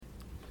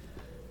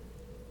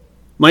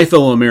My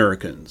fellow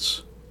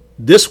Americans,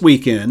 this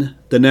weekend,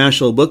 the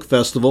National Book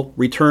Festival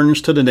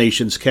returns to the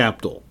nation's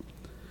capital.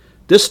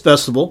 This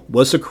festival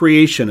was the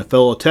creation of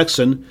fellow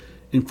Texan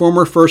and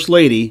former First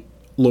Lady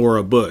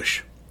Laura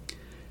Bush.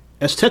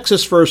 As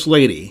Texas First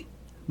Lady,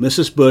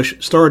 Mrs. Bush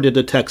started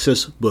the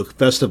Texas Book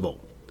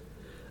Festival.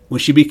 When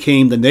she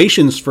became the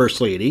nation's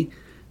First Lady,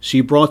 she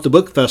brought the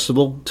book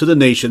festival to the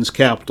nation's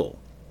capital.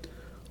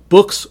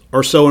 Books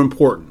are so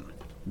important.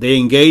 They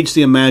engage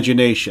the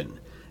imagination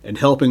and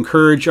help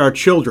encourage our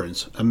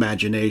children's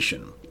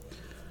imagination.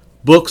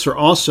 Books are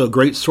also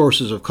great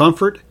sources of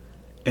comfort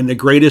and the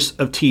greatest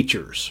of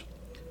teachers.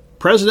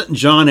 President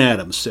John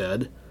Adams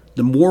said,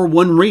 "The more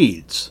one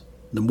reads,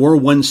 the more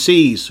one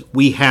sees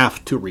we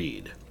have to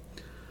read."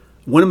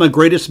 One of my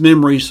greatest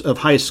memories of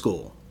high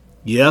school,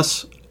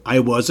 yes, I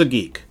was a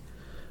geek,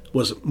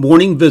 was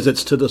morning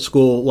visits to the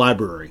school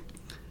library.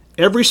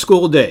 Every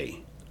school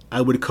day,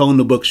 I would comb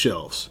the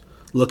bookshelves,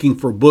 looking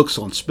for books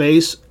on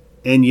space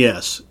and,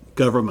 yes,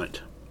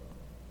 government.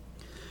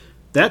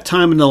 That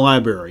time in the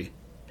library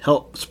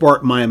helped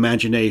spark my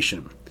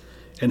imagination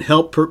and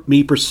helped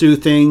me pursue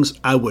things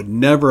I would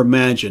never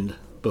imagined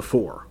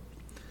before.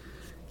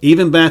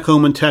 Even back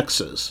home in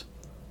Texas,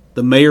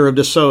 the mayor of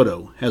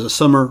DeSoto has a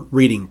summer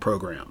reading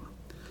program.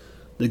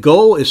 The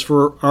goal is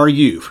for our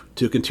youth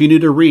to continue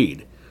to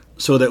read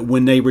so that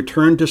when they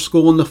return to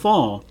school in the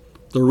fall,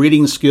 the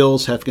reading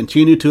skills have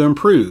continued to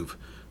improve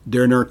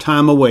during their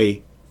time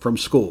away from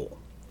school.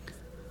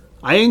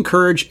 I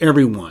encourage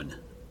everyone,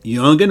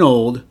 young and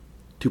old,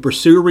 to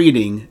pursue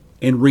reading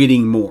and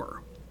reading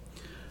more.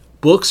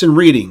 Books and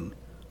reading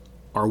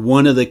are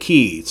one of the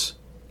keys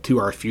to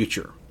our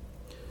future.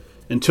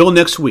 Until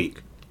next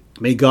week,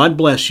 may God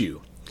bless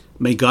you,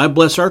 may God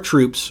bless our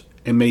troops,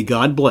 and may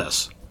God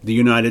bless the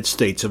United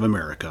States of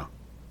America.